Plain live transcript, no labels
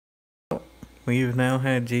we've now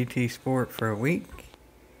had GT Sport for a week,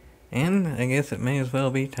 and I guess it may as well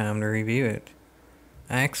be time to review it.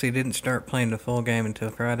 I actually didn't start playing the full game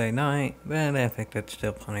until Friday night, but I think that's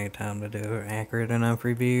still plenty of time to do an accurate enough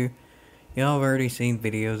review. Y'all have already seen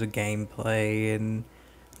videos of gameplay and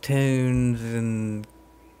tunes and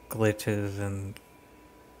glitches and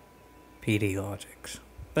PD logics.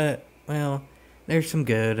 But, well, there's some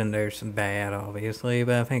good and there's some bad, obviously,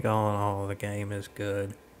 but I think all in all, the game is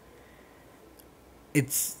good.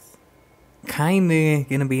 It's kinda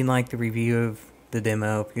gonna be like the review of the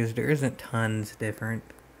demo, because there isn't tons different.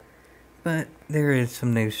 But there is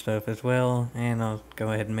some new stuff as well, and I'll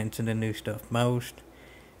go ahead and mention the new stuff most.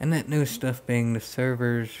 And that new stuff being the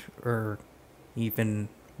servers are even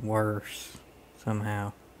worse,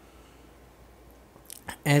 somehow.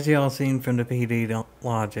 As y'all seen from the PD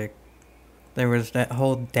logic, there was that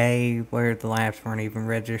whole day where the laps weren't even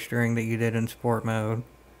registering that you did in sport mode.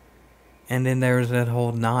 And then there was that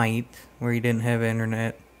whole night where you didn't have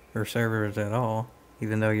internet or servers at all,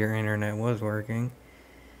 even though your internet was working.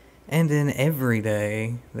 And then every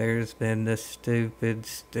day, there's been this stupid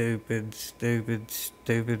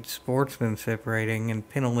sportsmanship rating and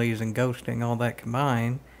penalties and ghosting, all that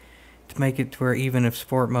combined, to make it to where even if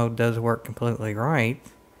sport mode does work completely right,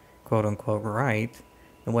 quote unquote right,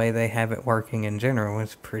 the way they have it working in general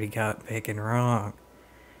is pretty god-picking wrong.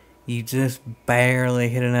 You just barely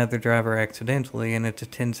hit another driver accidentally and it's a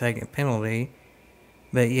 10-second penalty,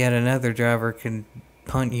 but yet another driver can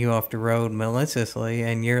punt you off the road maliciously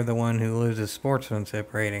and you're the one who loses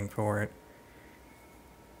sportsmanship rating for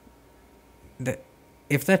it.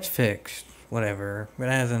 If that's fixed, whatever, but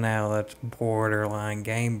as of now that's borderline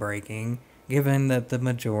game breaking, given that the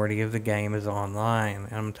majority of the game is online.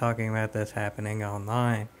 I'm talking about this happening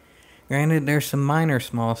online. Granted, there's some minor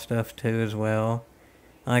small stuff too as well.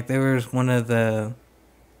 Like there was one of the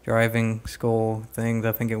driving school things,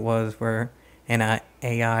 I think it was, where an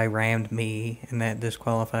AI rammed me and that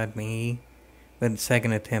disqualified me. But the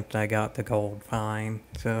second attempt I got the gold fine.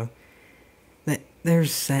 So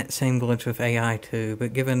there's that same glitch with AI too,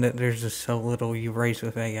 but given that there's just so little you race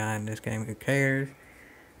with AI in this game, who cares?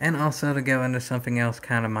 And also to go into something else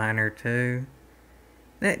kind of minor too,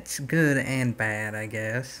 that's good and bad I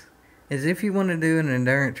guess, is if you want to do an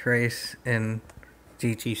endurance race in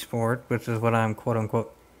GT Sport, which is what I'm quote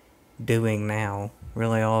unquote doing now.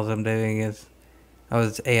 Really all I'm doing is, I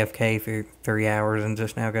was AFK for 3 hours and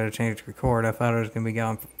just now got to change the record. I thought I was going to be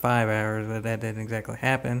gone for 5 hours, but that didn't exactly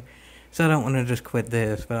happen. So I don't want to just quit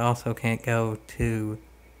this, but I also can't go to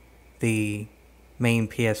the main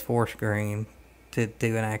PS4 screen to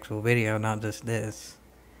do an actual video, not just this.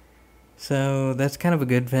 So that's kind of a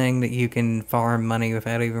good thing that you can farm money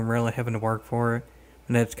without even really having to work for it.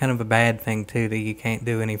 And that's kind of a bad thing too, that you can't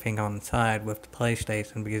do anything on the side with the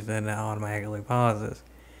PlayStation because then it automatically pauses.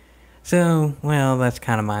 So, well, that's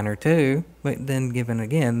kind of minor too, but then given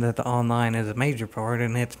again that the online is a major part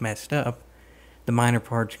and it's messed up, the minor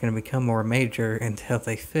part's going to become more major until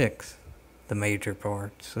they fix the major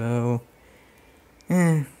part. So,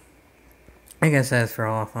 I guess as for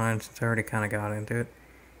offline, since I already kind of got into it,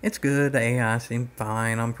 it's good. The AI seemed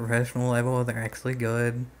fine on professional level. They're actually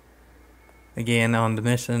good. Again, on the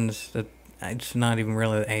missions, it's not even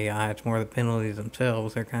really the AI, it's more the penalties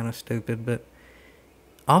themselves. They're kind of stupid, but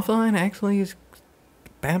offline actually is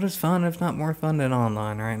about as fun, if not more fun than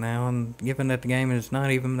online right now, and given that the game is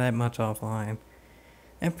not even that much offline,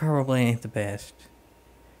 it probably ain't the best.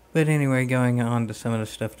 But anyway, going on to some of the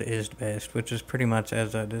stuff that is the best, which is pretty much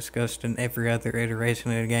as I discussed in every other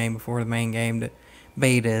iteration of the game before the main game, the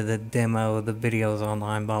beta, the demo, the videos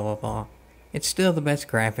online, blah blah blah. It's still the best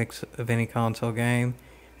graphics of any console game.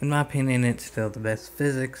 In my opinion, it's still the best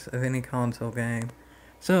physics of any console game.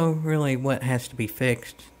 So, really, what has to be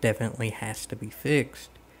fixed definitely has to be fixed.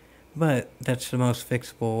 But that's the most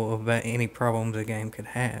fixable about any problems a game could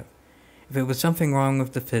have. If it was something wrong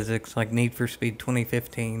with the physics, like Need for Speed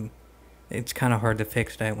 2015, it's kind of hard to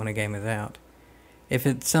fix that when a game is out. If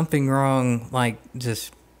it's something wrong, like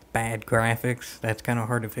just bad graphics, that's kind of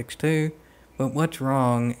hard to fix too. But what's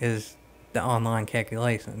wrong is the online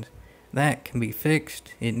calculations. That can be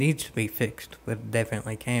fixed. It needs to be fixed, but it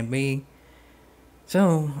definitely can be.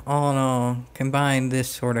 So, all in all, combine this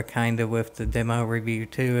sort of kinda with the demo review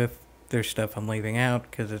too, if there's stuff I'm leaving out,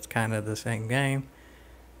 because it's kind of the same game.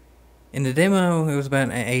 In the demo, it was about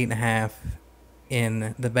an 8.5.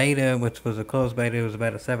 In the beta, which was a closed beta, it was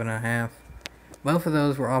about a 7.5. Both of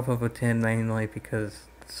those were off of a 10 mainly because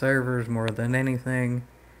servers more than anything.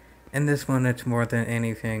 And this one, it's more than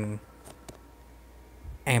anything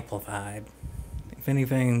amplified. If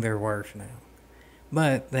anything, they're worse now.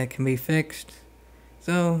 But that can be fixed.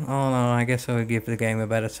 So, all in all, I guess I would give the game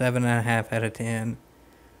about a 7.5 out of 10.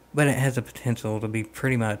 But it has the potential to be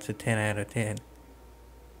pretty much a 10 out of 10.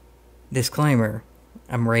 Disclaimer,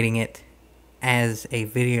 I'm rating it as a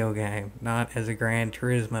video game, not as a Gran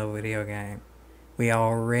Turismo video game. We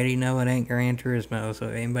already know it ain't Gran Turismo, so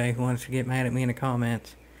anybody who wants to get mad at me in the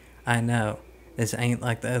comments, I know. This ain't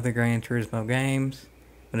like the other Gran Turismo games,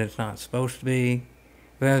 but it's not supposed to be.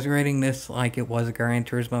 If I was rating this like it was a Gran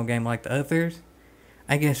Turismo game like the others,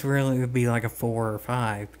 I guess really it would be like a 4 or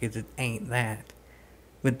 5, because it ain't that.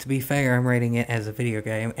 But to be fair, I'm rating it as a video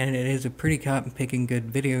game, and it is a pretty cotton-picking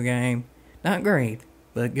good video game. Not great,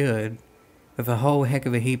 but good. With a whole heck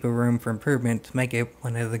of a heap of room for improvement to make it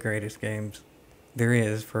one of the greatest games there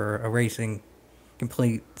is for a racing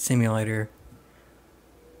complete simulator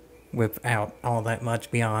without all that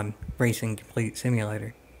much beyond racing complete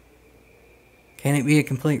simulator. Can it be a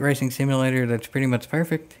complete racing simulator that's pretty much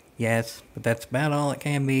perfect? Yes, but that's about all it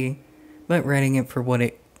can be. But rating it for what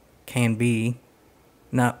it can be,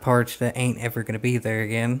 not parts that ain't ever going to be there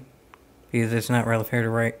again, because it's not really fair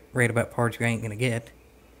to rate about parts you ain't going to get.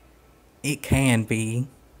 It can be,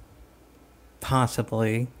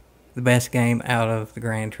 possibly, the best game out of the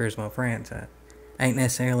Gran Turismo franchise. I ain't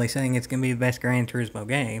necessarily saying it's going to be the best Gran Turismo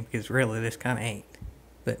game, because really this kind of ain't.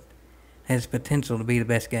 But it has potential to be the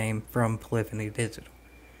best game from Polyphony Digital.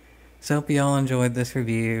 So hope y'all enjoyed this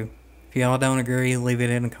review. If y'all don't agree, leave it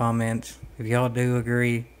in the comments. If y'all do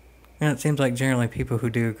agree, it seems like generally people who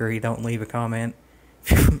do agree don't leave a comment.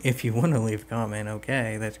 If you want to leave a comment,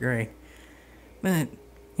 okay, that's great. But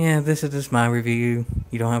yeah, this is just my review.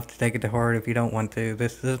 You don't have to take it to heart if you don't want to.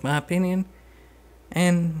 This is my opinion.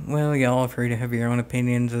 And, well, y'all are free to have your own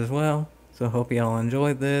opinions as well. So hope y'all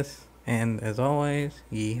enjoyed this. And as always,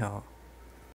 yeehaw.